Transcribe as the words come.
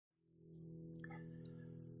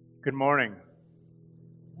Good morning.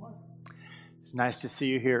 It's nice to see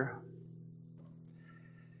you here.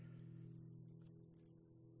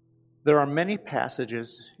 There are many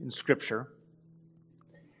passages in Scripture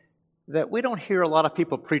that we don't hear a lot of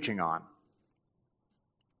people preaching on.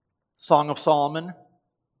 Song of Solomon,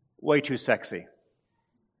 way too sexy.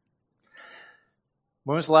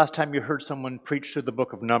 When was the last time you heard someone preach through the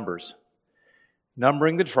book of Numbers,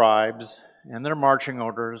 numbering the tribes and their marching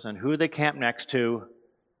orders and who they camp next to,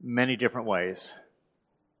 many different ways?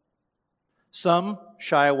 Some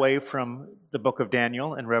shy away from the book of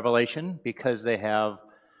Daniel and Revelation because they have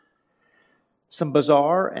some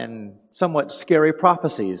bizarre and somewhat scary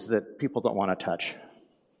prophecies that people don't want to touch.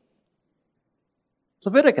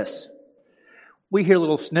 Leviticus. We hear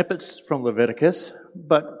little snippets from Leviticus,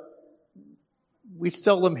 but we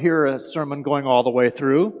seldom hear a sermon going all the way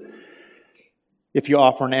through. If you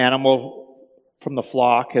offer an animal from the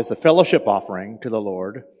flock as a fellowship offering to the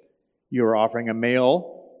Lord, you are offering a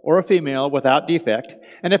male or a female without defect.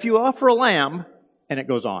 And if you offer a lamb, and it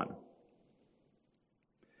goes on.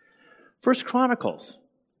 1 Chronicles,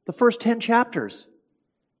 the first 10 chapters,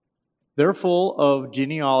 they're full of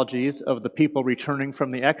genealogies of the people returning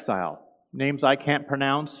from the exile. Names I can't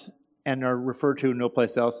pronounce and are referred to no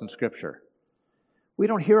place else in Scripture. We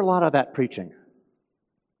don't hear a lot of that preaching.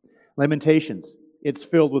 Lamentations, it's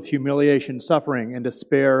filled with humiliation, suffering, and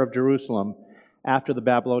despair of Jerusalem after the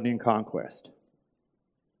Babylonian conquest.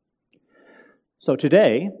 So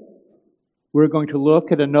today, we're going to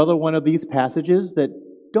look at another one of these passages that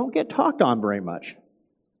don't get talked on very much.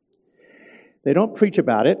 They don't preach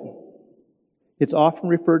about it. It's often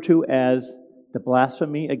referred to as the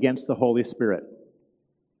blasphemy against the Holy Spirit,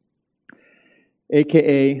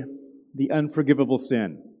 aka the unforgivable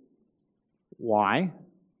sin. Why?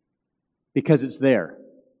 Because it's there.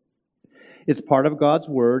 It's part of God's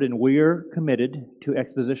Word, and we are committed to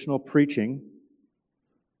expositional preaching.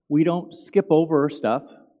 We don't skip over stuff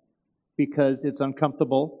because it's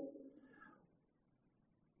uncomfortable.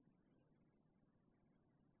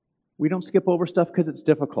 We don't skip over stuff because it's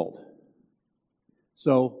difficult.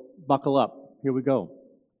 So, buckle up. Here we go.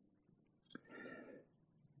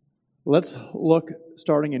 Let's look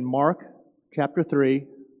starting in Mark chapter 3,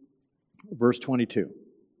 verse 22.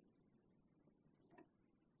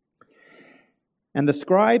 And the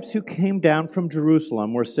scribes who came down from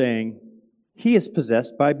Jerusalem were saying, "He is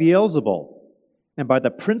possessed by Beelzebul, and by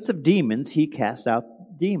the prince of demons he cast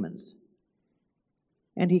out demons."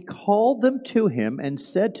 And he called them to him and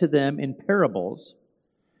said to them in parables,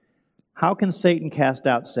 "How can Satan cast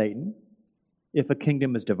out Satan? If a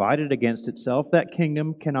kingdom is divided against itself, that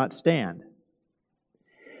kingdom cannot stand.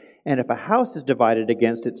 And if a house is divided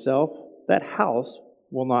against itself, that house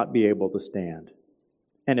will not be able to stand.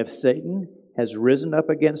 And if Satan has risen up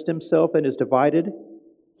against himself and is divided,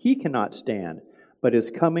 he cannot stand, but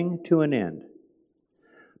is coming to an end.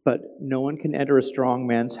 But no one can enter a strong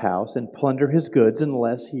man's house and plunder his goods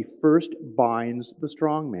unless he first binds the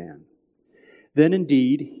strong man. Then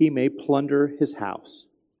indeed he may plunder his house.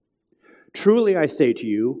 Truly I say to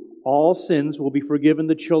you, all sins will be forgiven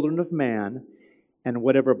the children of man, and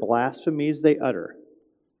whatever blasphemies they utter.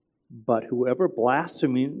 But whoever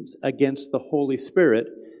blasphemes against the Holy Spirit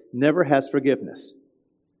never has forgiveness,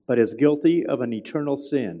 but is guilty of an eternal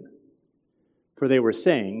sin. For they were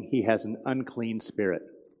saying he has an unclean spirit."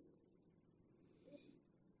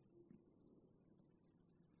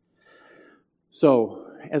 So,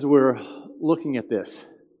 as we're looking at this,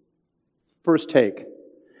 first take,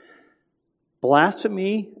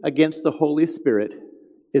 blasphemy against the Holy Spirit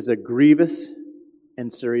is a grievous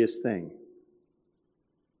and serious thing.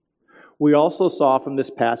 We also saw from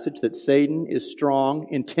this passage that Satan is strong,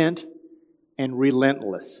 intent, and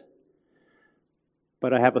relentless.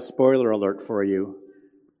 But I have a spoiler alert for you.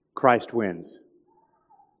 Christ wins.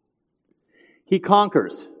 He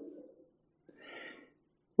conquers.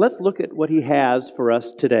 Let's look at what he has for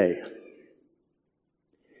us today.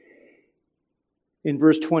 In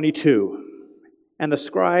verse 22, and the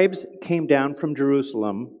scribes came down from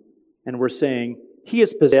Jerusalem and were saying, "He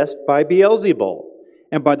is possessed by Beelzebul,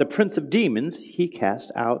 and by the prince of demons he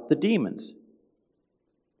cast out the demons."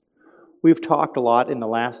 We've talked a lot in the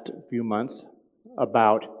last few months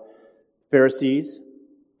about Pharisees,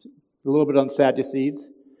 a little bit on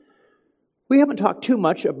Sadducees. We haven't talked too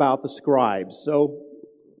much about the scribes, so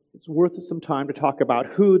it's worth some time to talk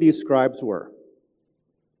about who these scribes were.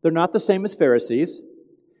 They're not the same as Pharisees.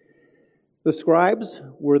 The scribes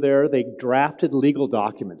were there, they drafted legal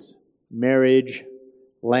documents, marriage,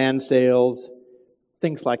 land sales,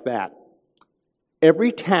 things like that.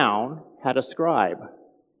 Every town had a scribe.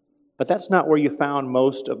 But that's not where you found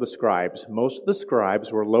most of the scribes. Most of the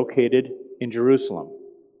scribes were located in Jerusalem.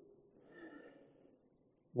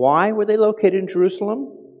 Why were they located in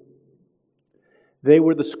Jerusalem? They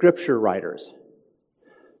were the scripture writers.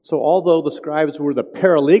 So although the scribes were the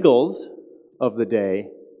paralegals of the day,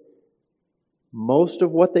 most of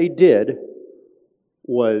what they did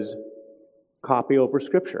was copy over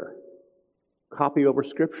Scripture. Copy over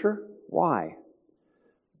Scripture? Why?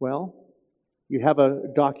 Well, you have a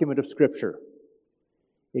document of Scripture.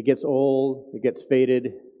 It gets old, it gets faded,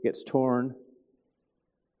 it gets torn.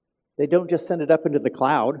 They don't just send it up into the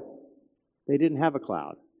cloud. They didn't have a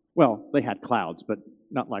cloud. Well, they had clouds, but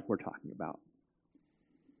not like we're talking about.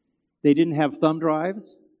 They didn't have thumb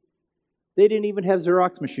drives. They didn't even have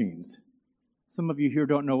Xerox machines. Some of you here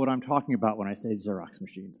don't know what I'm talking about when I say Xerox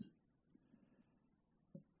machines.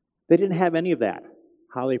 They didn't have any of that.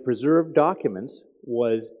 How they preserved documents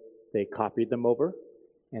was they copied them over,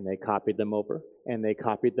 and they copied them over, and they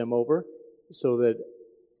copied them over, so that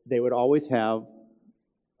they would always have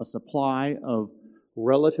a supply of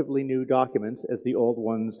relatively new documents as the old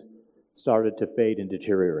ones started to fade and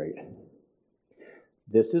deteriorate.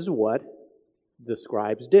 This is what the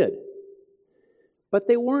scribes did. But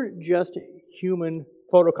they weren't just human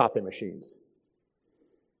photocopy machines.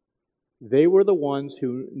 They were the ones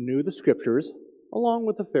who knew the Scriptures, along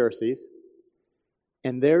with the Pharisees,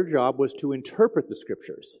 and their job was to interpret the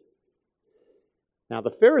Scriptures. Now, the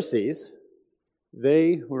Pharisees,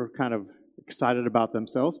 they were kind of excited about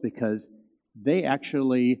themselves because they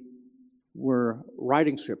actually were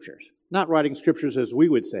writing Scriptures. Not writing Scriptures as we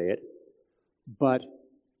would say it, but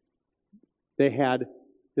they had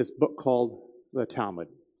this book called the Talmud.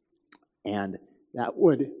 And that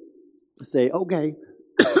would say, okay,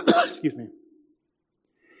 excuse me.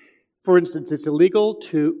 For instance, it's illegal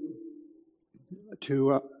to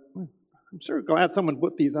I'm sure glad someone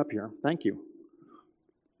put these up here. Thank you.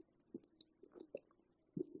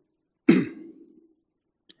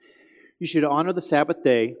 You should honor the Sabbath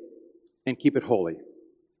day and keep it holy.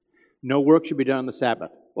 No work should be done on the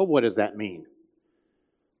Sabbath. Well, what does that mean?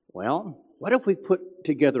 Well, what if we put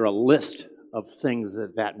together a list of things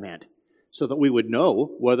that meant so that we would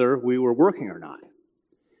know whether we were working or not?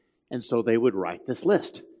 And so they would write this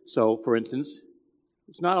list. So, for instance,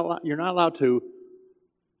 you're not allowed to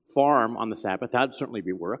farm on the Sabbath. That would certainly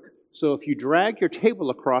be work. So if you drag your table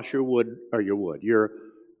across your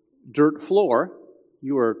dirt floor,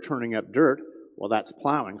 you are turning up dirt. Well, that's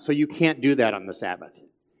plowing. So you can't do that on the Sabbath.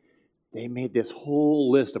 They made this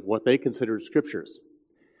whole list of what they considered scriptures.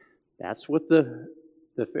 That's what the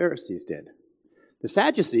Pharisees did. The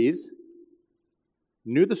Sadducees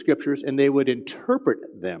knew the scriptures, and they would interpret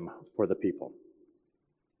them for the people.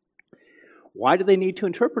 Why do they need to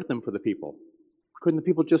interpret them for the people? Couldn't the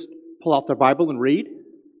people just pull out their Bible and read?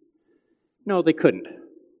 No, they couldn't.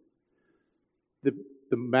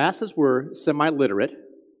 The masses were semi-literate.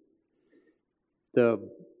 The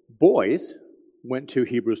boys went to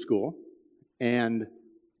Hebrew school, and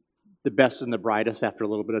the best and the brightest, after a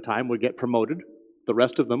little bit of time, would get promoted. The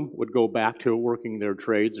rest of them would go back to working their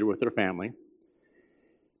trades or with their family.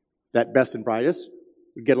 That best and brightest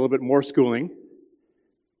would get a little bit more schooling.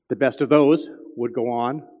 The best of those would go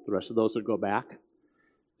on. The rest of those would go back.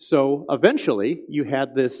 So eventually, you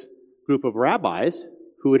had this group of rabbis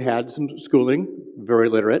who had had some schooling, very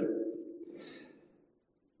literate.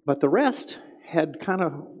 But the rest had kind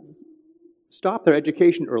of stopped their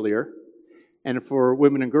education earlier. And for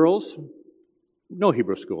women and girls, no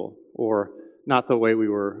Hebrew school, or not the way we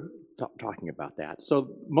were talking about that. So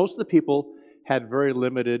most of the people had very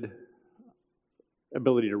limited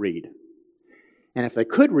ability to read. And if they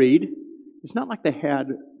could read, it's not like they had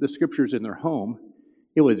the scriptures in their home.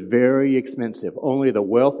 It was very expensive. Only the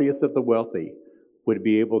wealthiest of the wealthy would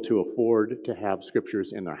be able to afford to have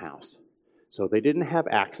scriptures in their house. So they didn't have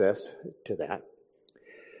access to that.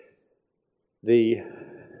 The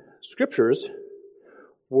scriptures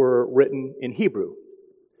were written in Hebrew,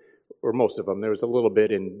 or most of them. There was a little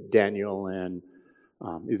bit in Daniel and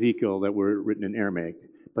Ezekiel that were written in Aramaic,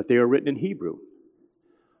 but they were written in Hebrew.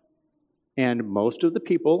 And most of the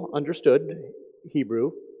people understood Hebrew.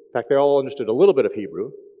 In fact, they all understood a little bit of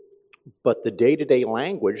Hebrew, but the day-to-day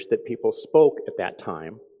language that people spoke at that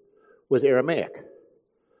time was Aramaic.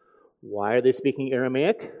 Why are they speaking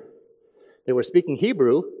Aramaic? They were speaking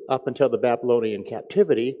Hebrew up until the Babylonian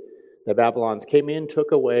captivity. The Babylons came in,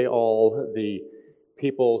 took away all the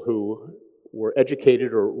people who were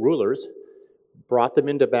educated or rulers, brought them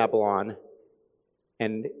into Babylon,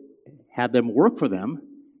 and had them work for them,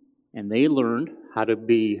 and they learned how to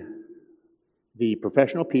be the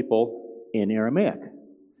professional people in Aramaic.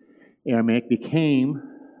 Aramaic became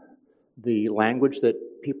the language that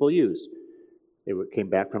people used. They came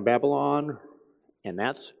back from Babylon, and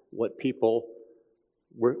that's what people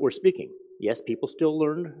were speaking. Yes, people still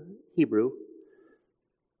learned Hebrew,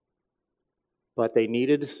 but they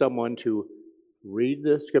needed someone to read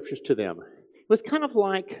the scriptures to them. It was kind of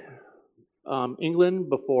like England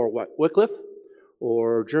before Wycliffe,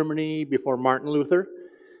 or Germany before Martin Luther.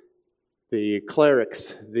 The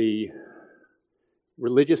clerics, the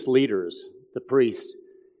religious leaders, the priests,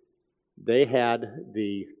 they had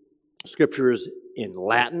the scriptures in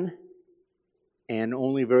Latin, and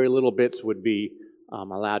only very little bits would be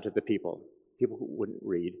allowed to the people. People who wouldn't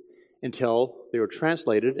read until they were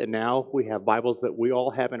translated, and now we have Bibles that we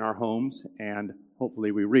all have in our homes, and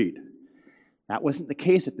hopefully we read. That wasn't the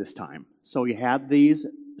case at this time. So you had these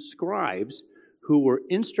scribes who were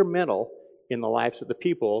instrumental in the lives of the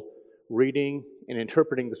people, reading and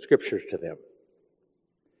interpreting the scriptures to them.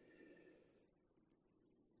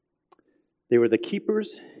 They were the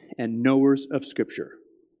keepers and knowers of Scripture.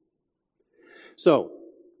 So,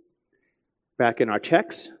 back in our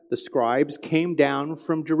text, the scribes came down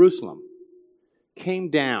from Jerusalem. Came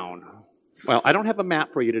down. Well, I don't have a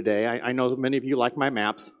map for you today. I know that many of you like my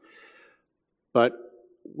maps, but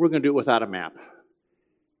we're going to do it without a map.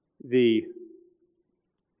 The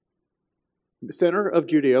center of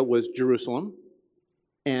Judea was Jerusalem,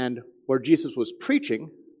 and where Jesus was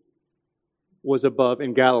preaching was above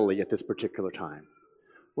in Galilee at this particular time.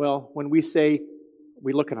 Well, when we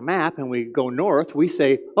look at a map and we go north, we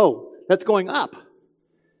say, oh, that's going up.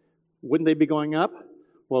 Wouldn't they be going up?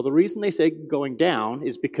 Well, the reason they say going down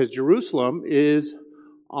is because Jerusalem is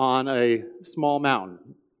on a small mountain,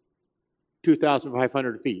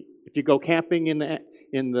 2,500 feet. If you go camping in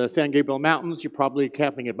the San Gabriel Mountains, you're probably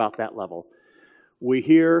camping about that level. We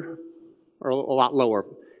here are a lot lower,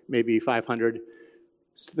 maybe 500.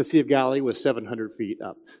 The Sea of Galilee was 700 feet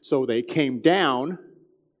up. So they came down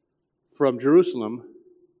from Jerusalem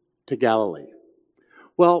to Galilee.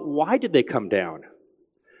 Well, why did they come down?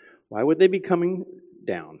 Why would they be coming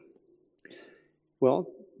down? Well,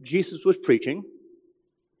 Jesus was preaching,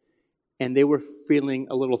 and they were feeling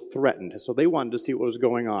a little threatened, so they wanted to see what was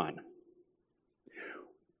going on.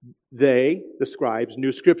 They, the scribes,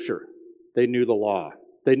 knew Scripture. They knew the law.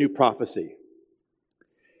 They knew prophecy.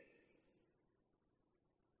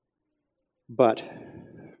 But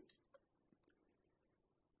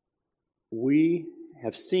we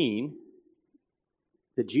have seen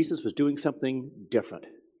that Jesus was doing something different.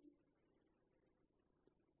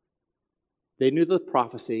 They knew the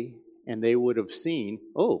prophecy, and they would have seen,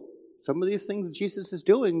 oh, some of these things that Jesus is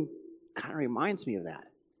doing kind of reminds me of that.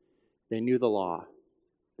 They knew the law.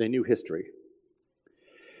 They knew history.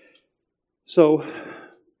 So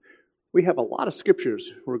we have a lot of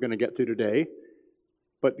scriptures we're going to get through today.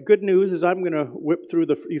 But the good news is I'm going to whip through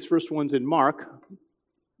these first ones in Mark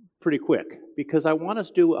pretty quick, because I want us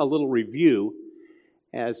to do a little review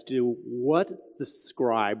as to what the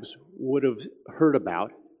scribes would have heard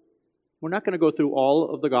about. We're not going to go through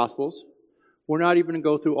all of the Gospels. We're not even going to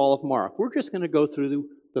go through all of Mark. We're just going to go through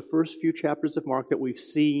the first few chapters of Mark that we've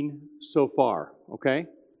seen so far, okay?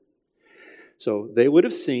 So they would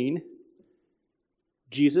have seen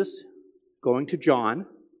Jesus going to John,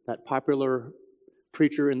 that popular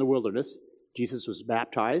preacher in the wilderness. Jesus was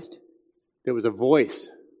baptized. There was a voice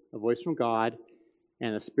from God,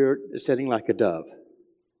 and the Spirit ascending like a dove.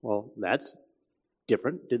 Well, that's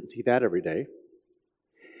different. Didn't see that every day.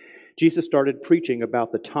 Jesus started preaching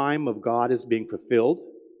about the time of God is being fulfilled.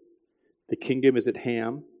 The kingdom is at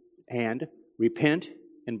hand. Repent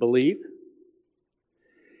and believe.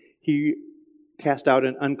 He cast out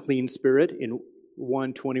an unclean spirit in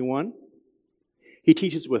 1:21. He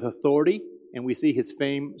teaches with authority, and we see his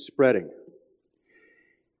fame spreading.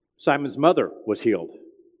 Simon's mother was healed.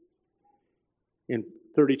 In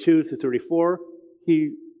 32 to 34,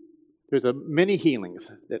 there's many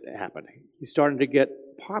healings that happened. He's starting to get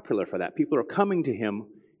popular for that. People are coming to him,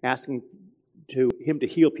 asking him to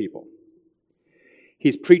heal people.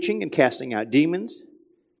 He's preaching and casting out demons.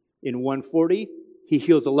 In 140, he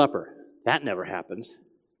heals a leper. That never happens.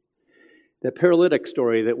 The paralytic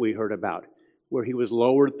story that we heard about, where he was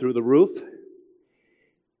lowered through the roof,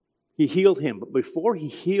 he healed him. But before he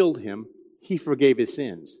healed him, he forgave his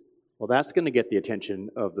sins. Well, that's going to get the attention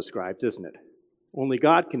of the scribes, isn't it? Only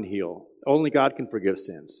God can heal. Only God can forgive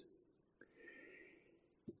sins.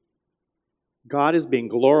 God is being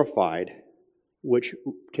glorified, which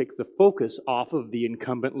takes the focus off of the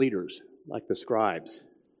incumbent leaders, like the scribes.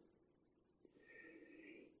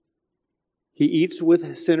 He eats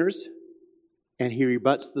with sinners, and he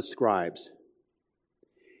rebuts the scribes.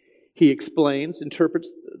 He explains,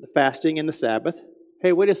 interprets the fasting and the Sabbath.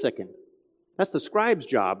 Hey, wait a second. That's the scribe's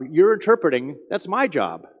job. You're interpreting. That's my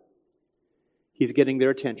job. He's getting their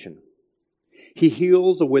attention. He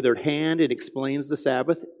heals a withered hand and explains the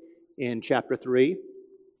Sabbath in chapter 3.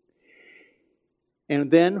 And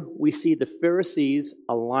then we see the Pharisees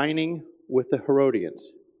aligning with the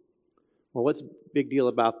Herodians. Well, what's the big deal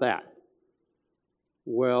about that?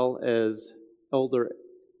 Well, as Elder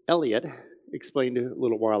Elliott explained a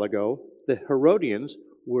little while ago, the Herodians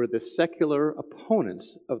were the secular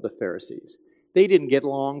opponents of the Pharisees. They didn't get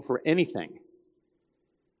along for anything.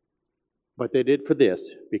 But they did for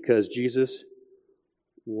this, because Jesus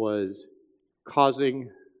was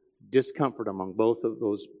causing discomfort among both of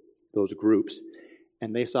those groups,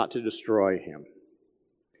 and they sought to destroy him.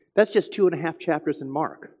 That's just 2.5 chapters in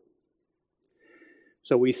Mark.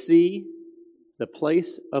 So we see the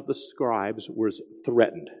place of the scribes was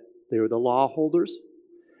threatened. They were the law holders,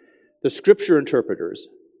 the scripture interpreters.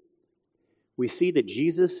 We see that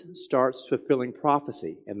Jesus starts fulfilling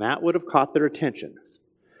prophecy, and that would have caught their attention.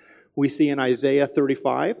 We see in Isaiah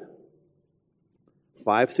 35,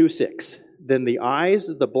 5 through 6, "Then the eyes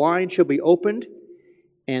of the blind shall be opened,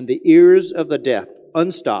 and the ears of the deaf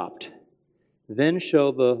unstopped. Then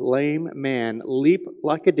shall the lame man leap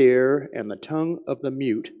like a deer, and the tongue of the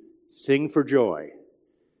mute sing for joy."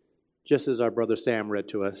 Just as our brother Sam read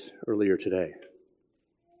to us earlier today.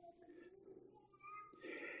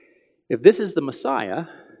 If this is the Messiah,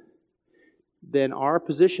 then our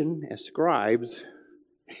position as scribes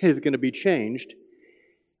is going to be changed.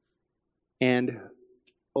 And,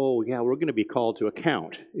 we're going to be called to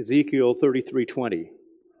account. Ezekiel 33:20.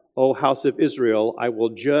 "O house of Israel, I will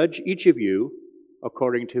judge each of you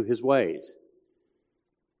according to his ways."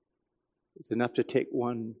 It's enough to take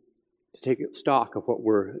stock of what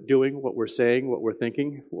we're doing, what we're saying, what we're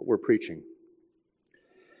thinking, what we're preaching.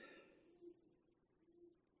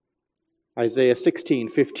 Isaiah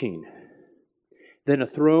 16:15. "Then a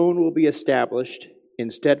throne will be established in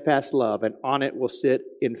steadfast love, and on it will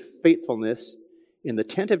sit in faithfulness in the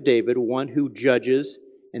tent of David one who judges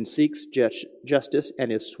and seeks justice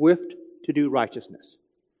and is swift to do righteousness."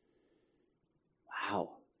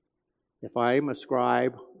 Wow. If I'm a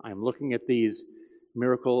scribe, I'm looking at these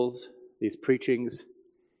miracles, these preachings,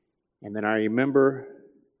 and then I remember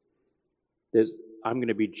that I'm going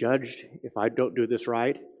to be judged if I don't do this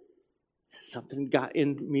right. Something got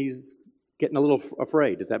in me, getting a little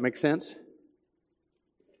afraid. Does that make sense?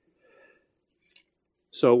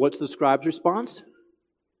 So what's the scribe's response?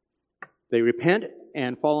 They repent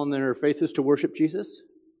and fall on their faces to worship Jesus?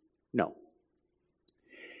 No.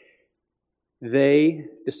 They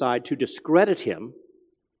decide to discredit him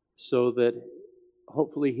so that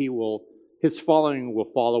hopefully his following will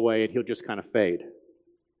fall away and he'll just kind of fade.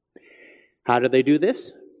 How do they do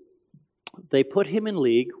this? They put him in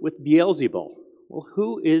league with Beelzebul. Well,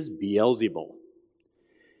 who is Beelzebul?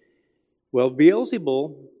 Well,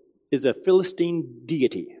 Beelzebul is a Philistine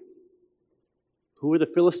deity. Who are the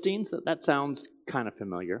Philistines? That sounds kind of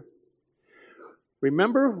familiar.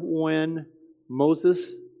 Remember when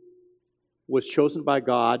Moses was chosen by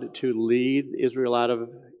God to lead Israel out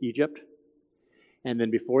of Egypt? And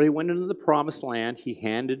then before he went into the promised land, he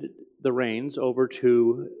handed the reins over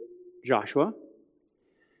to Joshua.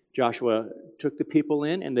 Joshua took the people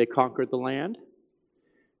in and they conquered the land.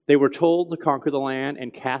 They were told to conquer the land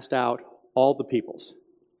and cast out all the peoples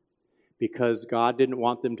because God didn't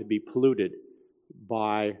want them to be polluted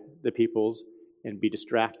by the peoples and be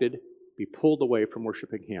distracted, be pulled away from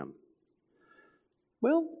worshiping him.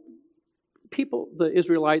 Well, the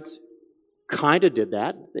Israelites kind of did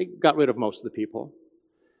that. They got rid of most of the people.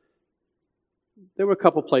 There were a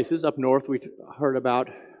couple places up north we heard about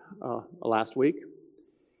last week.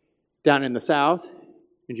 Down in the south,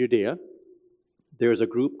 in Judea, there's a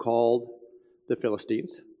group called the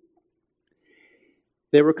Philistines.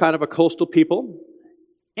 They were kind of a coastal people,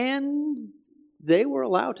 and they were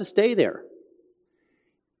allowed to stay there.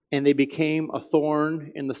 And they became a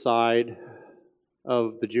thorn in the side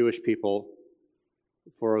of the Jewish people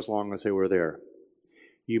for as long as they were there.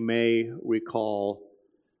 You may recall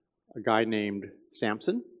a guy named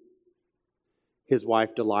Samson. His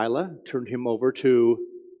wife Delilah turned him over to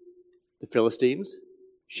the Philistines.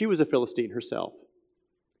 She was a Philistine herself.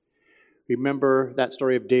 Remember that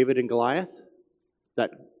story of David and Goliath?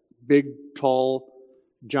 That big, tall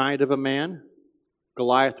giant of a man?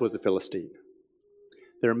 Goliath was a Philistine.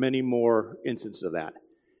 There are many more instances of that.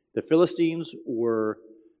 The Philistines were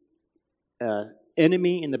an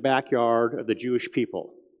enemy in the backyard of the Jewish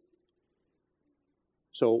people.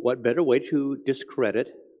 So what better way to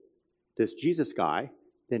discredit this Jesus guy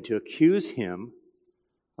than to accuse him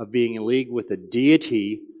of being in league with the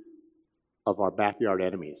deity of our backyard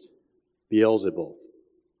enemies? Beelzebul.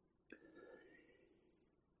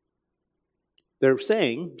 They're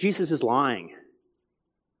saying Jesus is lying.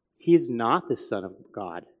 He is not the Son of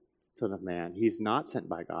God, Son of Man. He's not sent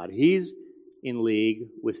by God. He's in league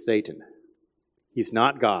with Satan. He's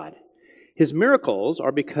not God. His miracles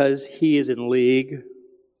are because he is in league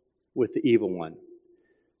with the evil one,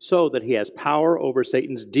 so that he has power over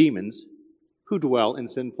Satan's demons who dwell in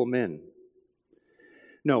sinful men.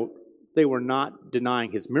 Note, they were not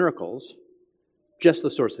denying his miracles, just the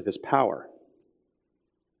source of his power.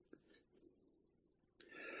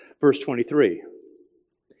 Verse 23,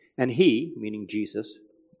 and he, meaning Jesus,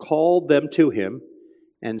 called them to him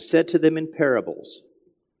and said to them in parables.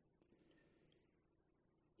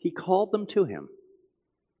 He called them to him.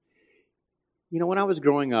 You know, when I was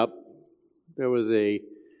growing up, there was a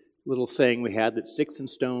little saying we had that sticks and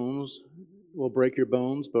stones will break your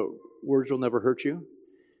bones, but words will never hurt you.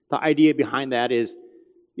 The idea behind that is,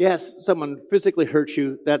 yes, someone physically hurts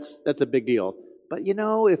you, that's a big deal. But you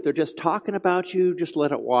know, if they're just talking about you, just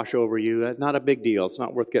let it wash over you. That's not a big deal. It's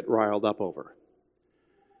not worth getting riled up over.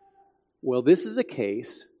 Well, this is a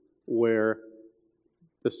case where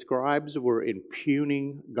the scribes were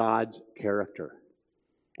impugning God's character.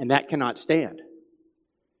 And that cannot stand.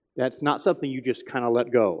 That's not something you just kind of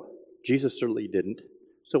let go. Jesus certainly didn't.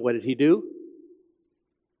 So what did he do?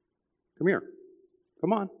 Come here.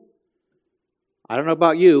 Come on. I don't know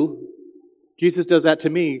about you. Jesus does that to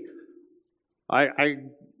me. I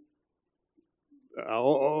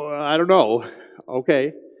don't know.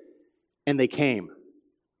 Okay. And they came.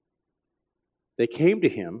 They came to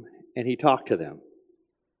him, and he talked to them.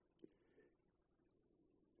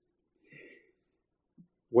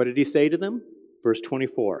 What did he say to them? Verse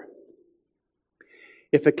 24.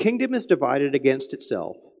 If a kingdom is divided against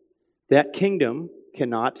itself, that kingdom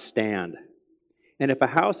cannot stand. And if a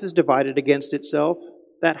house is divided against itself,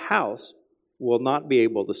 that house will not be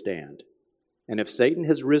able to stand. And if Satan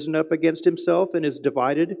has risen up against himself and is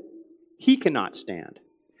divided, he cannot stand,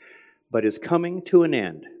 but is coming to an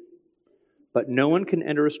end. But no one can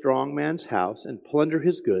enter a strong man's house and plunder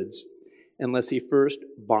his goods unless he first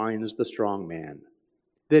binds the strong man.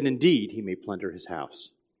 Then indeed he may plunder his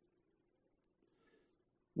house.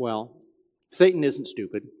 Well, Satan isn't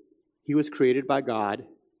stupid. He was created by God.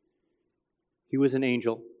 He was an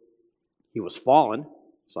angel. He was fallen,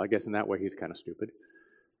 so I guess in that way he's kind of stupid.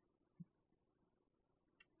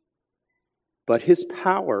 But his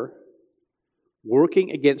power,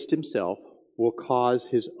 working against himself, will cause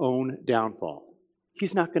his own downfall.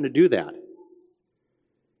 He's not going to do that.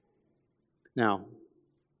 Now,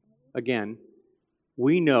 again,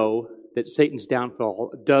 we know that Satan's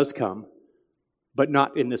downfall does come, but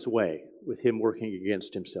not in this way, with him working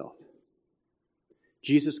against himself.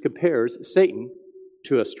 Jesus compares Satan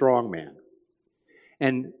to a strong man.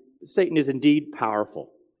 And Satan is indeed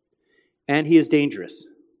powerful, and he is dangerous.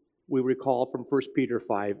 We recall from 1 Peter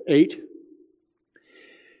 5:8,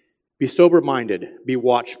 be sober-minded, be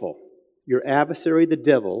watchful. Your adversary, the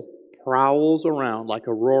devil, prowls around like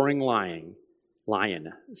a roaring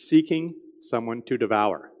lion, seeking someone to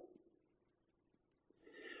devour.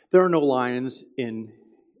 There are no lions in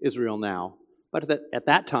Israel now, but at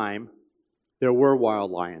that time, there were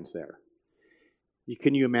wild lions there.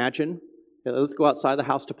 Can you imagine? Let's go outside the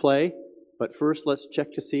house to play, but first let's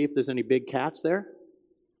check to see if there's any big cats there.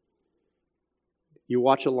 You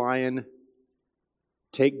watch a lion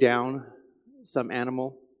take down some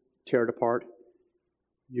animal, tear it apart,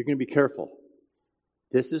 you're going to be careful.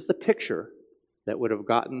 This is the picture that would have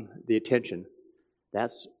gotten the attention.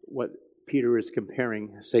 That's what Peter is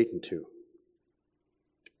comparing Satan to.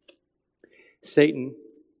 Satan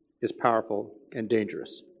is powerful and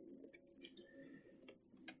dangerous.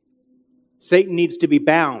 Satan needs to be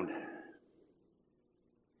bound.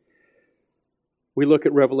 We look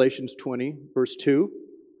at Revelations 20, verse 2.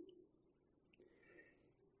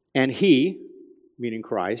 And he, meaning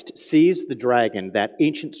Christ, seized the dragon, that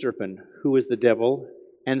ancient serpent, who is the devil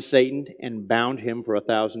and Satan, and bound him for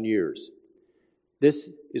 1,000 years. This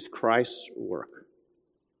is Christ's work.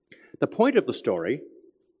 The point of the story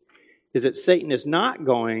is that Satan is not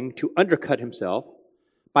going to undercut himself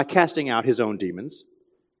by casting out his own demons.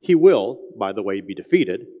 He will, by the way, be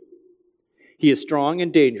defeated. He is strong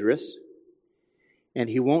and dangerous, and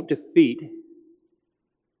he won't defeat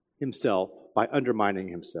himself by undermining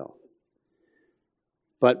himself.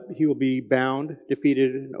 But he will be bound,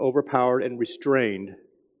 defeated, and overpowered and restrained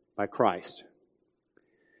by Christ.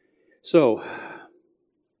 So,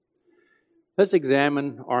 let's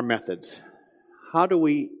examine our methods. How do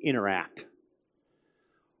we interact?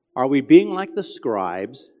 Are we being like the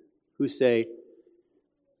scribes who say,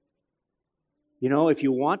 If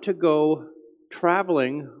you want to go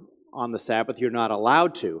traveling on the Sabbath, you're not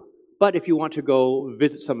allowed to. But if you want to go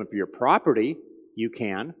visit some of your property, you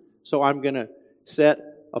can. So I'm going to set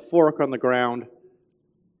a fork on the ground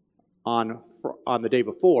on the day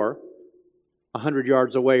before, 100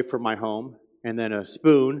 yards away from my home, and then a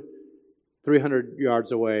spoon 300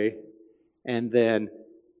 yards away, and then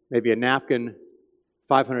maybe a napkin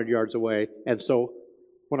 500 yards away. And so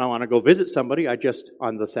when I want to go visit somebody,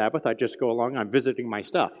 on the Sabbath, I just go along, I'm visiting my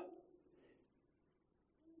stuff.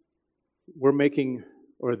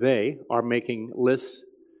 They are making lists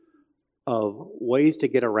of ways to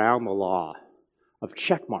get around the law, of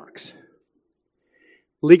check marks.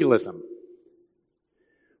 Legalism.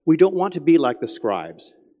 We don't want to be like the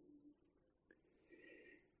scribes.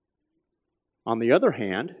 On the other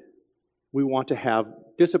hand, we want to have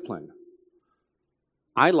discipline.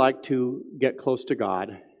 I like to get close to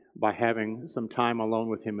God by having some time alone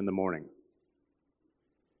with Him in the morning.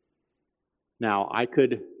 Now, I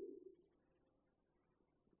could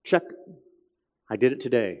check, I did it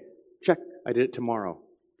today. Check, I did it tomorrow.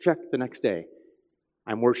 Check the next day.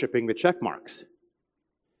 I'm worshiping the check marks.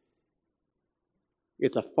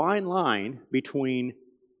 It's a fine line between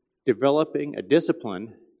developing a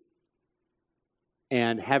discipline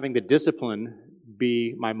and having the discipline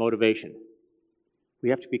be my motivation. We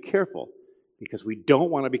have to be careful because we don't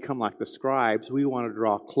want to become like the scribes. We want to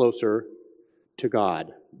draw closer to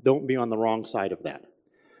God. Don't be on the wrong side of that.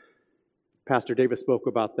 Pastor David spoke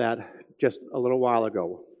about that just a little while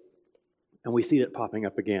ago, and we see it popping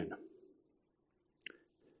up again.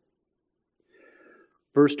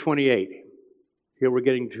 Verse 28. Here we're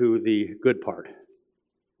getting to the good part.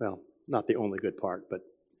 Well, not the only good part, but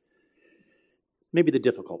maybe the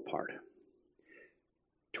difficult part.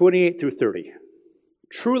 28 through 30.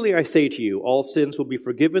 Truly I say to you, all sins will be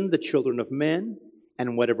forgiven the children of men,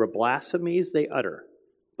 and whatever blasphemies they utter.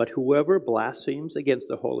 But whoever blasphemes against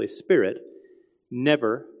the Holy Spirit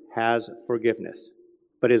never has forgiveness,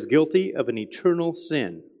 but is guilty of an eternal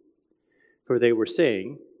sin. For they were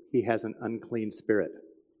saying, he has an unclean spirit.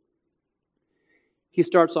 He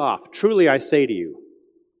starts off, truly I say to you.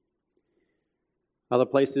 Other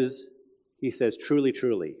places, he says, truly,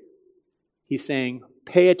 truly. He's saying,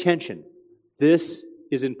 pay attention. This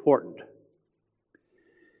is important.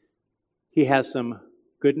 He has some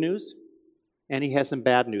good news, and he has some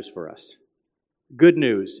bad news for us. Good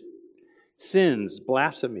news. Sins,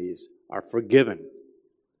 blasphemies are forgiven.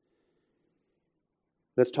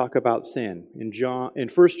 Let's talk about sin. In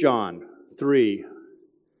 1 John 3,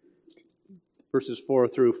 verses 4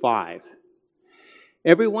 through 5.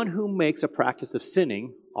 Everyone who makes a practice of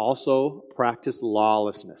sinning also practices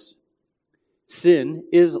lawlessness. Sin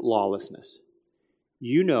is lawlessness.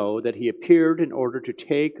 You know that he appeared in order to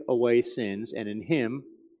take away sins, and in him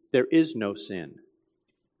there is no sin.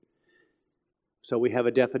 So we have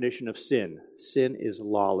a definition of sin. Sin is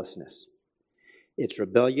lawlessness. It's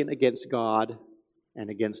rebellion against God and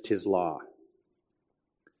against His law.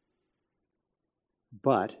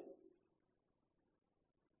 But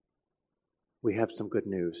we have some good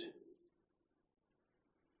news.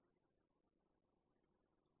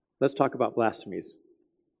 Let's talk about blasphemies.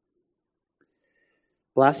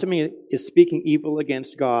 Blasphemy is speaking evil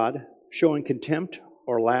against God, showing contempt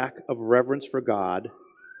or lack of reverence for God,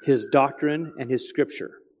 His doctrine, and His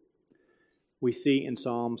Scripture. We see in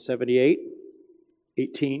Psalm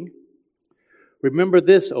 78:18, remember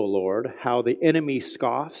this, O Lord, how the enemy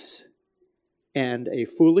scoffs and a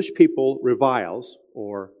foolish people reviles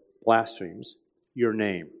or blasphemes your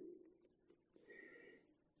name.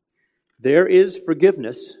 There is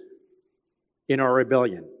forgiveness in our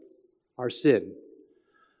rebellion, our sin,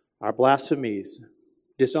 our blasphemies,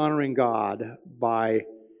 dishonoring God by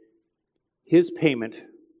His payment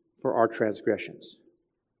for our transgressions.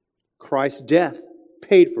 Christ's death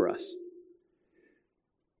paid for us.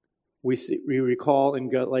 We recall in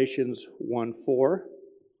Galatians 1:4,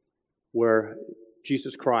 where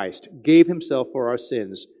Jesus Christ gave Himself for our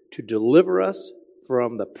sins to deliver us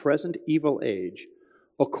from the present evil age,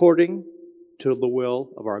 according to the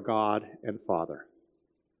will of our God and Father.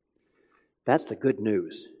 That's the good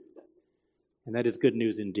news. And that is good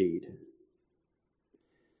news indeed.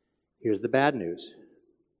 Here's the bad news.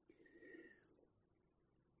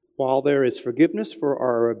 While there is forgiveness for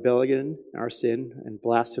our rebellion, our sin, and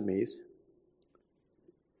blasphemies,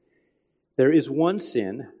 there is one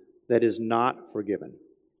sin that is not forgiven.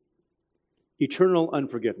 Eternal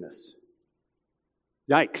unforgiveness.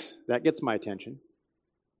 Yikes, that gets my attention.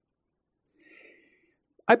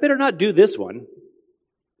 I better not do this one.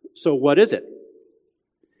 So what is it?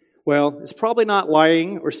 Well, it's probably not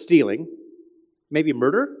lying or stealing. Maybe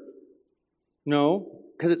murder? No,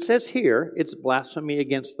 because it says here it's blasphemy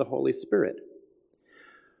against the Holy Spirit.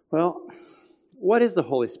 Well, what is the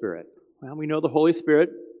Holy Spirit? Well, we know the Holy Spirit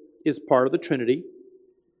is part of the Trinity.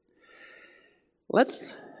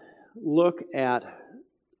 Let's look at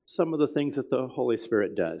some of the things that the Holy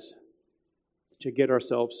Spirit does to get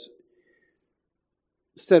ourselves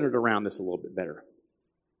centered around this a little bit better.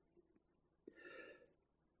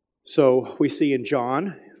 So we see in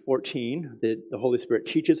John 14 that the Holy Spirit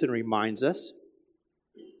teaches and reminds us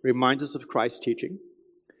of Christ's teaching.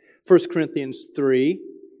 1 Corinthians 3,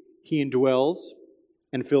 He indwells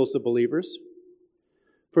and fills the believers.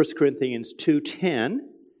 1 Corinthians 2:10,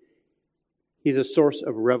 He's a source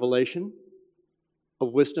of revelation,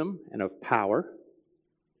 of wisdom, and of power.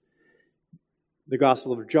 The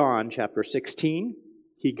Gospel of John, chapter 16,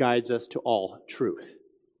 He guides us to all truth.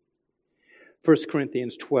 1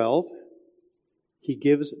 Corinthians 12, He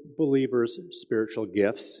gives believers spiritual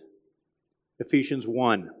gifts. Ephesians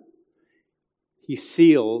 1, He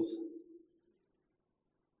seals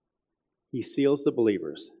the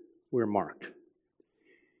believers. We're marked.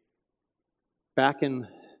 Back in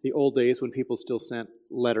the old days when people still sent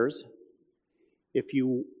letters, if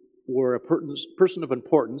you were a person of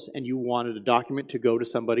importance and you wanted a document to go to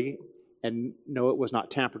somebody and know it was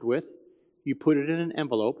not tampered with, you put it in an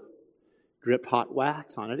envelope, dripped hot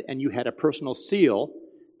wax on it, and you had a personal seal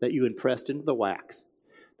that you impressed into the wax.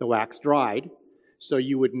 The wax dried, so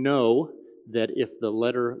you would know that if the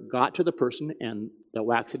letter got to the person and the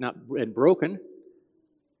wax had not been broken,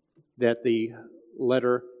 that the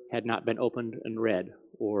letter had not been opened and read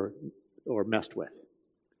or messed with.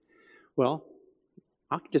 Well,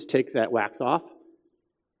 I could just take that wax off,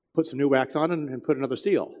 put some new wax on, and put another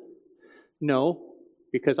seal. No,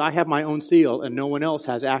 because I have my own seal and no one else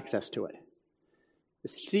has access to it. The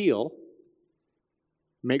seal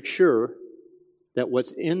makes sure that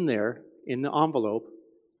what's in there, in the envelope,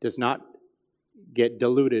 does not get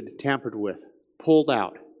diluted, tampered with, pulled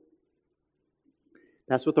out.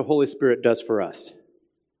 That's what the Holy Spirit does for us.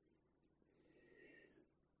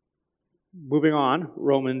 Moving on,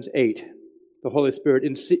 Romans 8. The Holy Spirit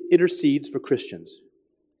intercedes for Christians.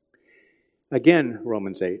 Again,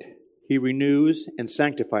 Romans 8. He renews and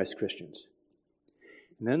sanctifies Christians.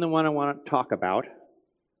 And then the one I want to talk about,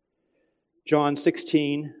 John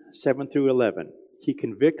 16, 7 through 11. He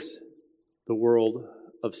convicts the world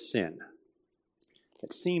of sin.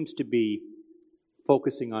 It seems to be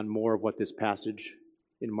focusing on more of what this passage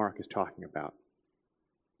in Mark is talking about.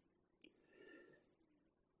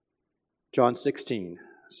 John 16,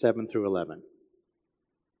 7 through 11.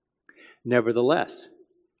 Nevertheless,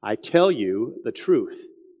 I tell you the truth.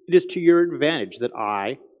 It is to your advantage that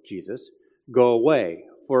I, Jesus, go away.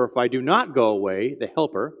 For if I do not go away, the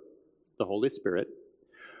Helper, the Holy Spirit,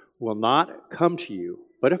 will not come to you.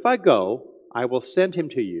 But if I go, I will send him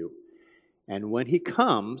to you. And when he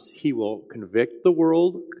comes, he will convict the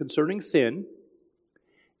world concerning sin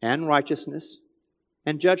and righteousness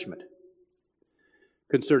and judgment.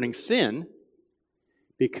 Concerning sin,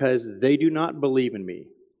 because they do not believe in me.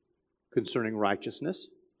 Concerning righteousness,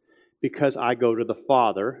 because I go to the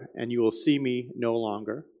Father, and you will see me no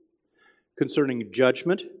longer. Concerning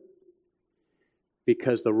judgment,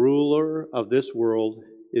 because the ruler of this world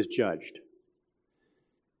is judged.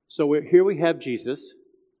 So here we have Jesus,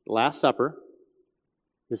 Last Supper.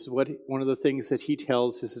 This is one of the things that he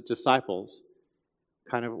tells his disciples,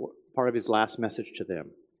 kind of part of his last message to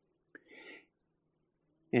them.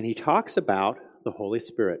 And he talks about the Holy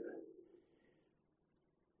Spirit.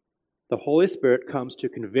 The Holy Spirit comes to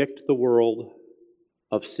convict the world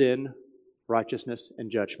of sin, righteousness,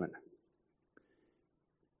 and judgment.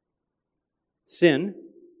 Sin,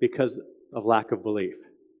 because of lack of belief.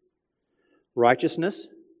 Righteousness,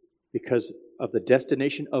 because of the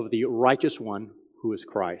destination of the righteous one, who is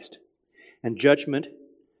Christ. And judgment,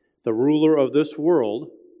 the ruler of this world,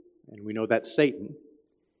 and we know that's Satan,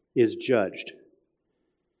 is judged.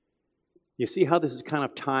 You see how this is kind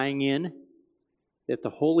of tying in? That the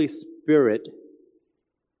Holy Spirit,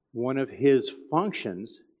 one of his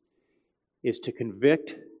functions is to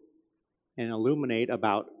convict and illuminate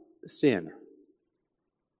about sin.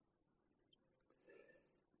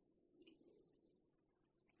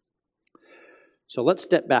 So let's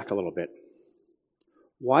step back a little bit.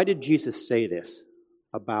 Why did Jesus say this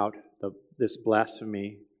about this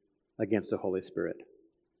blasphemy against the Holy Spirit?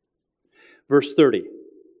 Verse 30.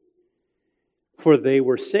 For they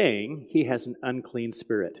were saying he has an unclean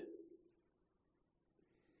spirit.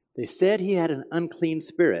 They said he had an unclean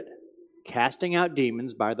spirit, casting out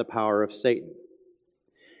demons by the power of Satan.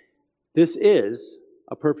 This is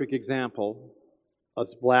a perfect example of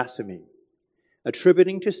blasphemy.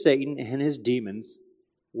 attributing to Satan and his demons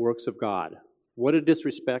works of God. What a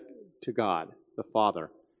disrespect to God, the Father,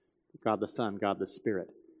 God the Son, God the Spirit,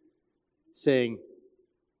 saying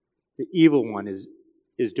the evil one is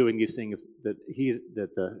doing these things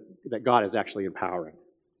that God is actually empowering.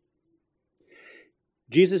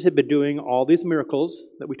 Jesus had been doing all these miracles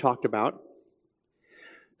that we talked about,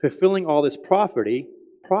 fulfilling all this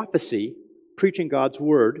prophecy, preaching God's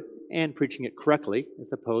word and preaching it correctly,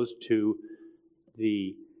 as opposed to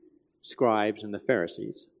the scribes and the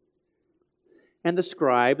Pharisees. And the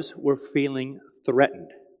scribes were feeling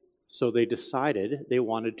threatened, so they decided they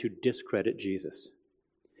wanted to discredit Jesus.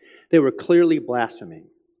 They were clearly blaspheming,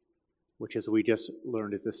 which, as we just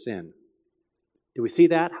learned, is a sin. Do we see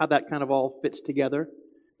that? How that kind of all fits together?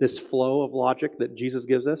 This flow of logic that Jesus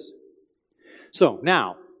gives us? So,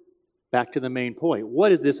 now, back to the main point.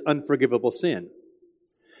 What is this unforgivable sin?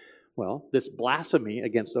 Well, this blasphemy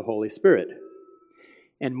against the Holy Spirit.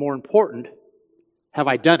 And more important, have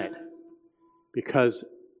I done it? Because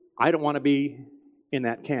I don't want to be in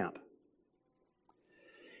that camp.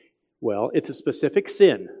 Well, it's a specific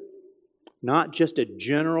sin, not just a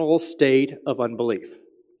general state of unbelief.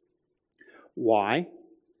 Why?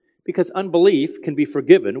 Because unbelief can be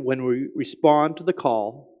forgiven when we respond to the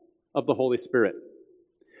call of the Holy Spirit.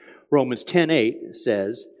 Romans 10:8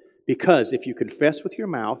 says, because if you confess with your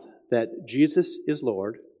mouth that Jesus is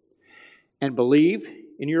Lord and believe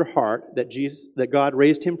in your heart that God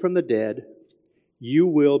raised him from the dead, you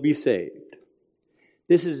will be saved.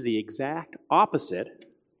 This is the exact opposite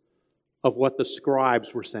of what the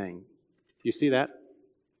scribes were saying. Do you see that?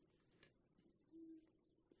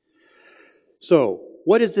 So,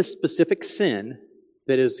 what is this specific sin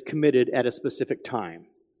that is committed at a specific time?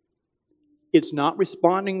 It's not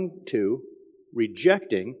responding to,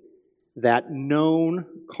 rejecting that known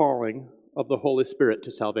calling of the Holy Spirit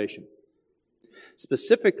to salvation.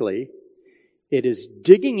 Specifically, it is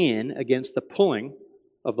digging in against the pulling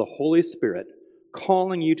of the Holy Spirit,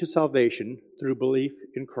 calling you to salvation through belief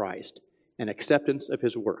in Christ and acceptance of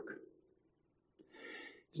his work.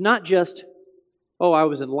 It's not just, oh, I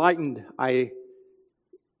was enlightened, I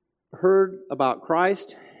heard about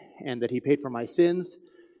Christ and that he paid for my sins,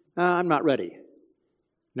 I'm not ready.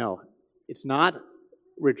 No, it's not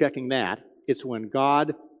rejecting that. It's when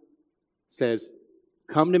God says,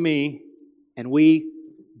 come to me, and we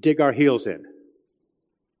dig our heels in.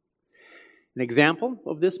 An example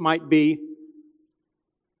of this might be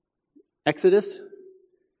Exodus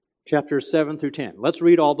chapters 7 through 10. Let's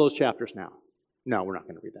read all those chapters now. No, we're not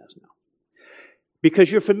going to read that now.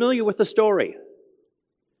 Because you're familiar with the story.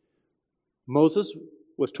 Moses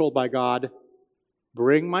was told by God,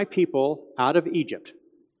 bring my people out of Egypt.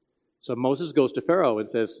 So Moses goes to Pharaoh and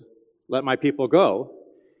says, let my people go.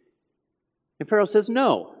 And Pharaoh says,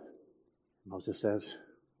 no. Moses says,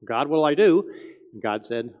 God, what will I do? And God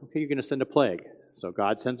said, okay, you're going to send a plague. So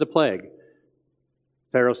God sends a plague.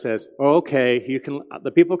 Pharaoh says, oh, okay,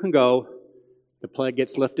 the people can go. The plague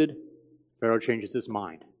gets lifted. Pharaoh changes his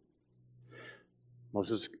mind.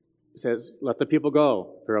 Moses says, let the people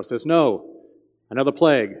go. Pharaoh says, no. Another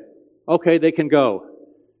plague. Okay, they can go.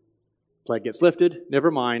 Plague gets lifted. Never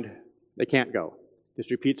mind. They can't go. This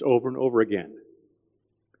repeats over and over again.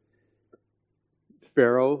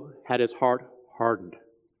 Pharaoh had his heart hardened.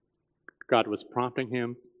 God was prompting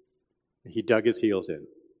him. He dug his heels in.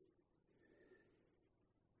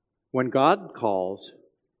 When God calls,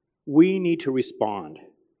 we need to respond.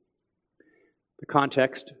 The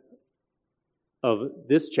context of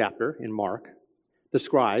this chapter in Mark, the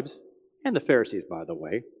scribes, and the Pharisees, by the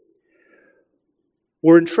way,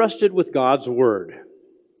 were entrusted with God's word.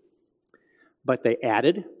 But they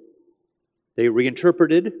added, they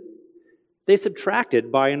reinterpreted, they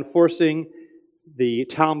subtracted by enforcing the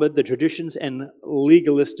Talmud, the traditions, and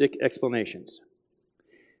legalistic explanations.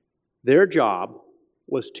 Their job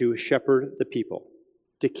was to shepherd the people,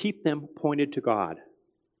 to keep them pointed to God.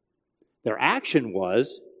 Their action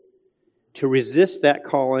was to resist that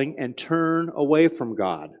calling and turn away from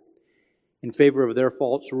God in favor of their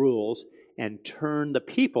false rules and turn the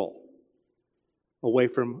people away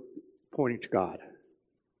from pointing to God.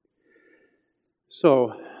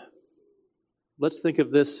 So, let's think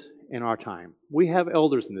of this in our time. We have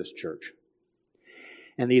elders in this church,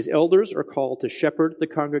 and these elders are called to shepherd the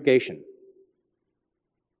congregation.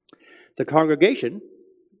 The congregation,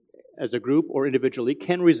 as a group or individually,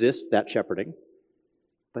 can resist that shepherding,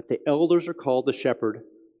 but the elders are called to shepherd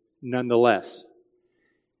nonetheless.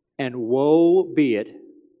 And woe be it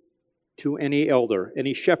to any elder,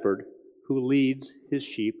 any shepherd, who leads his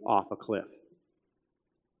sheep off a cliff.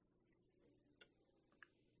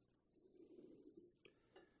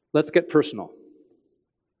 Let's get personal.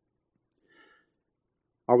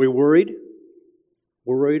 Are we worried?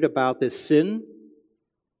 Worried about this sin?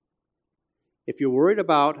 If you're worried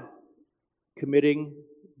about committing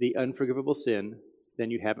the unforgivable sin, then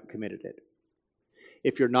you haven't committed it.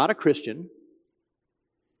 If you're not a Christian,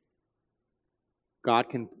 God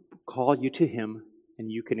can call you to Him and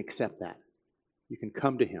you can accept that. You can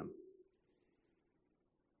come to Him.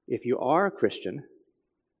 If you are a Christian,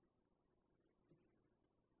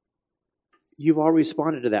 you've already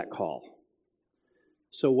responded to that call.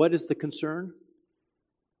 So what is the concern?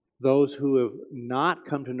 Those who have not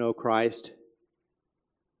come to know Christ,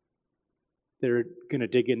 they're going to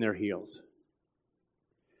dig in their heels.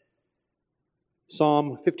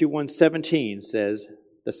 Psalm 51:17 says,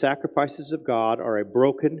 "The sacrifices of God are a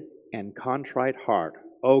broken and contrite heart.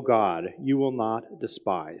 O God, you will not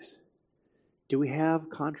despise." Do we have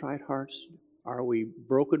contrite hearts? Are we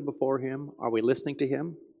broken before Him? Are we listening to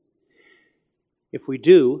Him? If we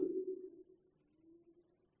do,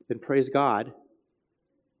 then praise God,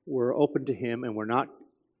 we're open to Him and we're not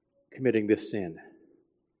committing this sin.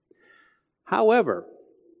 However,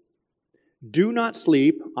 do not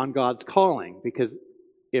sleep on God's calling, because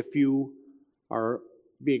if you are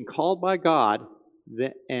being called by God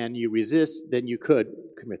and you resist, then you could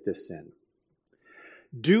commit this sin.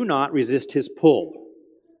 Do not resist His pull.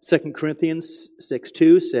 2 Corinthians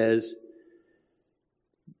 6:2 says,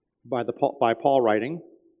 by Paul writing,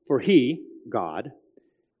 "For He, God,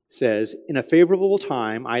 says, in a favorable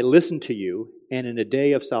time I listened to you, and in a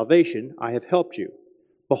day of salvation I have helped you.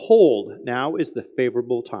 Behold, now is the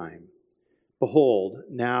favorable time. Behold,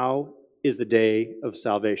 now is the day of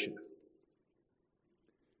salvation."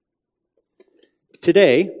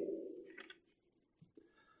 Today,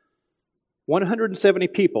 170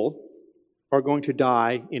 people are going to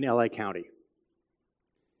die in LA County.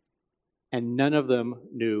 And none of them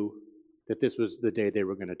knew that this was the day they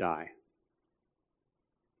were going to die.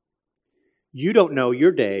 You don't know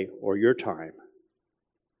your day or your time.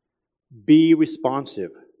 Be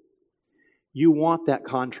responsive. You want that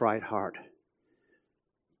contrite heart.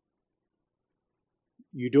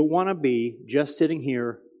 You don't want to be just sitting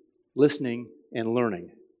here listening and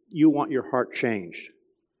learning. You want your heart changed.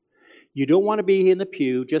 You don't want to be in the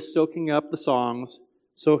pew just soaking up the songs,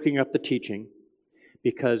 soaking up the teaching,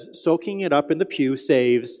 because soaking it up in the pew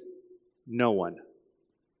saves no one.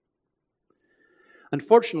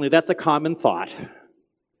 Unfortunately, that's a common thought.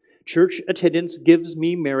 Church attendance gives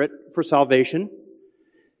me merit for salvation.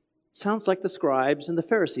 Sounds like the scribes and the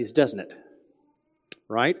Pharisees, doesn't it?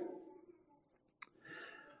 Right?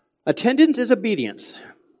 Attendance is obedience.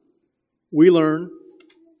 We learn,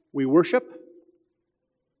 we worship,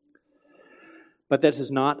 but this is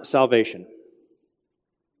not salvation.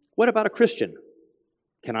 What about a Christian?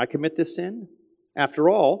 Can I commit this sin? After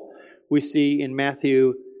all, we see in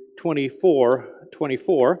Matthew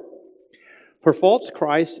 24:24, "For false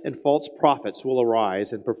Christs and false prophets will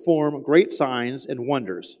arise and perform great signs and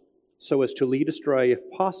wonders, so as to lead astray, if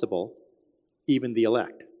possible, even the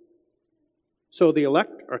elect." So the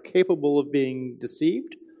elect are capable of being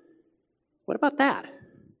deceived? What about that?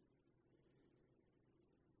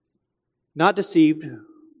 Not deceived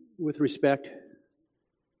with respect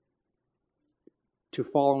to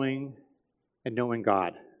following and knowing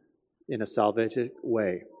God in a salvific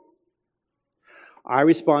way. I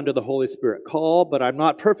respond to the Holy Spirit call, but I'm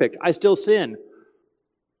not perfect. I still sin.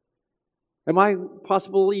 Am I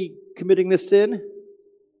possibly committing this sin?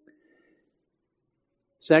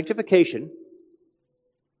 Sanctification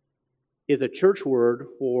is a church word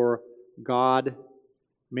for God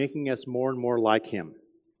making us more and more like Him,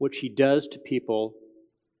 which He does to people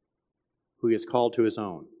who He has called to His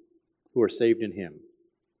own, who are saved in Him.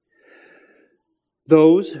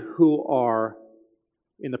 Those who are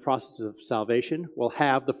in the process of salvation will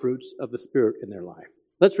have the fruits of the Spirit in their life.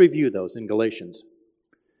 Let's review those in Galatians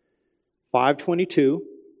 5:22.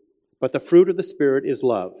 "But the fruit of the Spirit is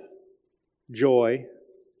love, joy,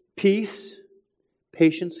 peace,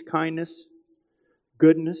 patience, kindness,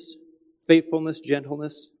 goodness, faithfulness,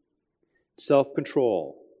 gentleness,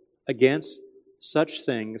 self-control. Against such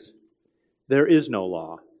things there is no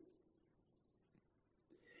law."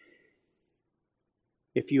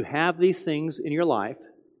 If you have these things in your life,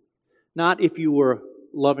 not if you were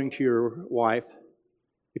loving to your wife,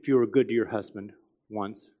 if you were good to your husband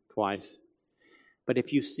once, twice, but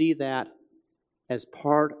if you see that as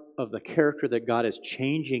part of the character that God is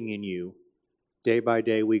changing in you day by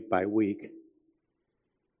day, week by week,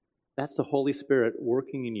 that's the Holy Spirit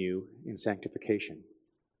working in you in sanctification.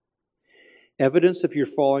 Evidence of your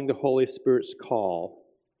following the Holy Spirit's call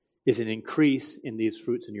is an increase in these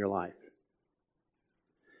fruits in your life.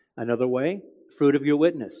 Another way, fruit of your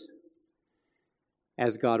witness.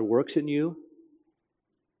 As God works in you,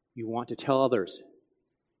 you want to tell others.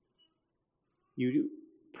 You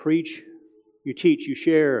preach, you teach, you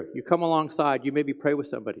share, you come alongside, you maybe pray with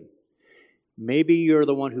somebody. Maybe you're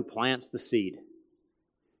the one who plants the seed.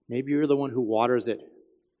 Maybe you're the one who waters it.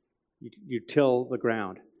 You till the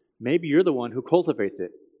ground. Maybe you're the one who cultivates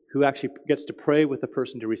it, who actually gets to pray with the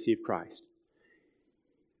person to receive Christ.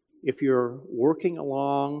 If you're working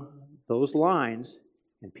along those lines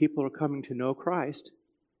and people are coming to know Christ,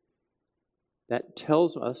 that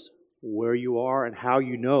tells us where you are and how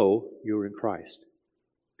you know you're in Christ.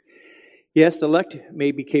 Yes, the elect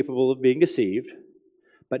may be capable of being deceived,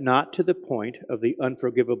 but not to the point of the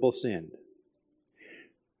unforgivable sin.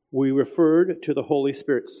 We referred to the Holy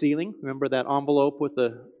Spirit sealing. Remember that envelope with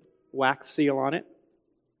the wax seal on it?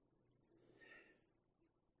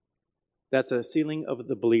 That's a sealing of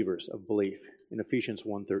the believers of belief in Ephesians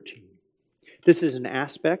 1:13. This is an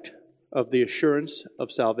aspect of the assurance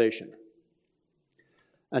of salvation.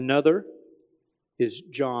 Another is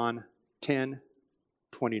John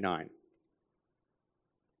 10:29.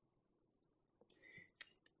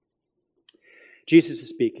 Jesus is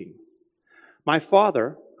speaking. My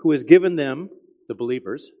Father, who has given them, the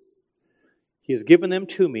believers, He has given them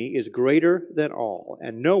to me, is greater than all,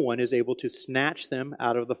 and no one is able to snatch them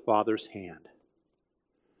out of the Father's hand.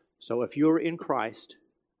 So if you're in Christ,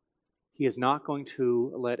 He is not going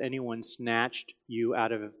to let anyone snatch you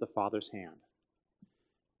out of the Father's hand.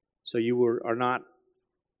 So you are not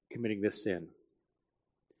committing this sin.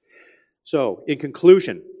 So, in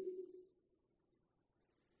conclusion,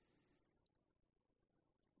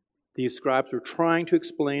 these scribes were trying to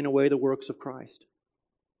explain away the works of Christ.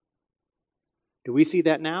 Do we see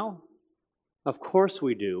that now? Of course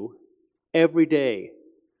we do. Every day.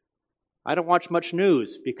 I don't watch much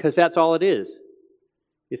news because that's all it is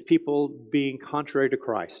people being contrary to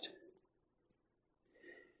Christ.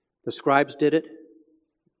 The scribes did it.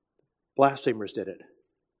 Blasphemers did it.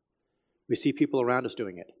 We see people around us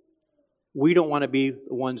doing it. We don't want to be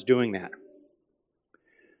the ones doing that.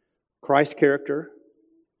 Christ's character,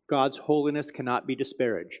 God's holiness cannot be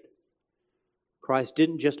disparaged. Christ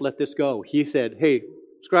didn't just let this go. He said, hey,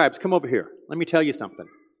 scribes, come over here. Let me tell you something.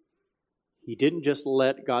 He didn't just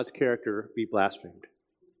let God's character be blasphemed.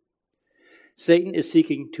 Satan is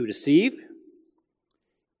seeking to deceive,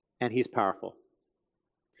 and he's powerful.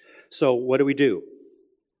 So what do?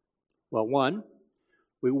 Well, one,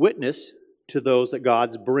 we witness to those that God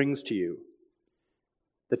brings to you.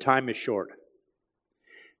 The time is short.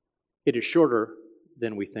 It is shorter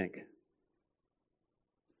than we think.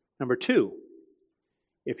 Number two,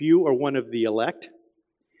 if you are one of the elect,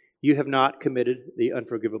 you have not committed the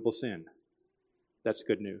unforgivable sin. That's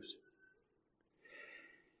good news.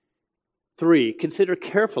 Three, consider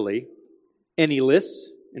carefully any lists,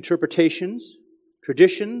 interpretations,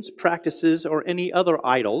 traditions, practices, or any other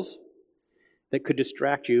idols that could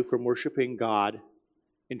distract you from worshiping God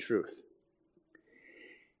in truth.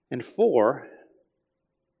 And four,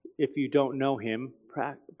 if you don't know Him,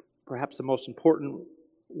 perhaps the most important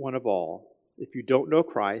one of all, if you don't know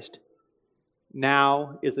Christ,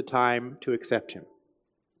 now is the time to accept Him.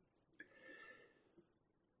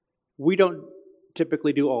 We don't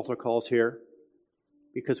typically do altar calls here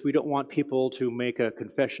because we don't want people to make a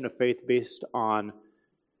confession of faith based on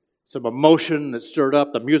some emotion that's stirred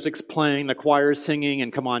up, the music's playing, the choir is singing,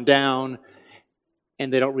 and come on down,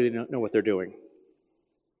 and they don't really know what they're doing.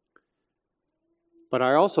 But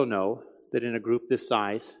I also know that in a group this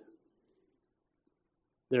size,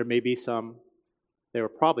 there are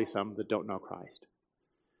probably some that don't know Christ.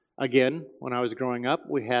 Again, when I was growing up,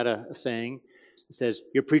 we had a saying that says,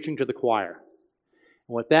 you're preaching to the choir.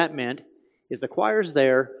 And what that meant is the choir's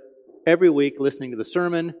there every week listening to the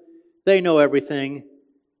sermon. They know everything.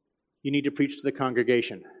 You need to preach to the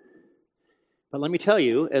congregation. But let me tell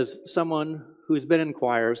you, as someone who's been in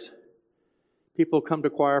choirs, people come to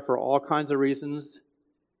choir for all kinds of reasons.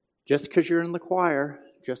 Just because you're in the choir,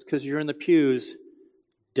 just because you're in the pews,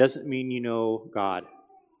 doesn't mean you know God.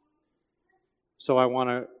 So I want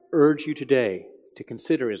to urge you today to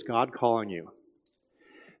consider, is God calling you?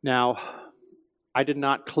 Now, I did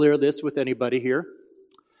not clear this with anybody here.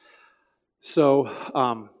 So,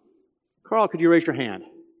 Carl, could you raise your hand?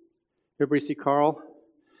 Everybody see Carl?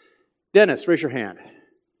 Dennis, raise your hand.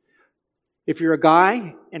 If you're a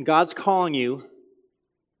guy and God's calling you,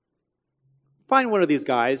 find one of these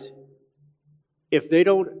guys. If they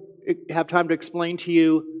don't have time to explain to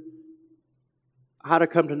you how to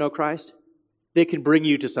come to know Christ, they can bring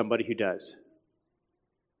you to somebody who does.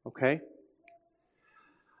 Okay?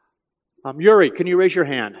 Yuri, can you raise your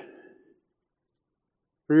hand?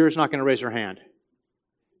 Or Yuri's not going to raise her hand.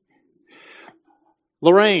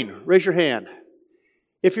 Lorraine, raise your hand.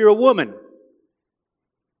 If you're a woman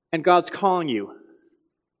and God's calling you,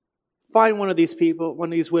 find one of these people, one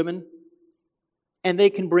of these women, and they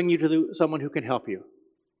can bring you to someone who can help you.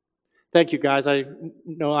 Thank you, guys. I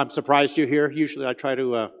know I'm surprised you're here. Usually I try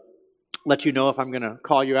to let you know if I'm going to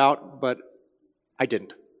call you out, but I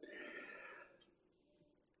didn't.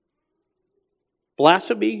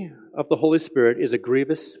 Blasphemy of the Holy Spirit is a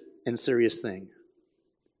grievous and serious thing.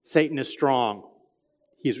 Satan is strong.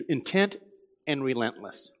 He's intent and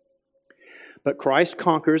relentless. But Christ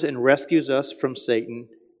conquers and rescues us from Satan,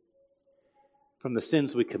 from the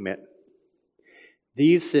sins we commit.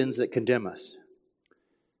 These sins that condemn us.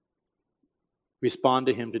 Respond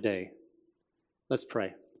to Him today. Let's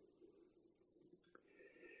pray.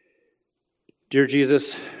 Dear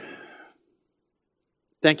Jesus,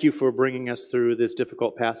 thank you for bringing us through this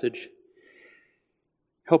difficult passage.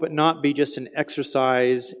 Help it not be just an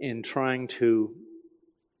exercise in trying to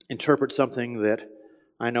interpret something that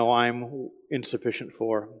I know I'm insufficient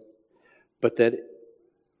for, but that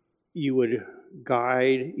you would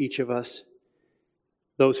guide each of us.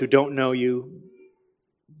 Those who don't know you,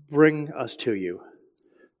 bring us to you.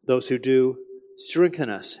 Those who do, strengthen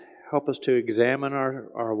us. Help us to examine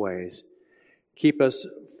our ways. Keep us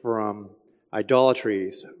from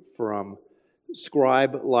idolatries, from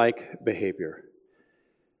scribe-like behavior.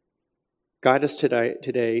 Guide us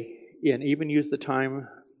today, and even use the time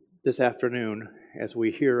this afternoon as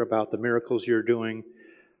we hear about the miracles you're doing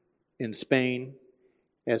in Spain,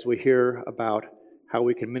 as we hear about how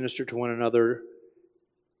we can minister to one another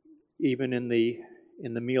even in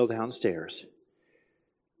the meal downstairs.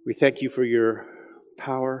 We thank you for your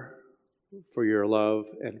power, for your love,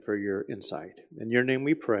 and for your insight. In your name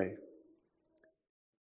we pray.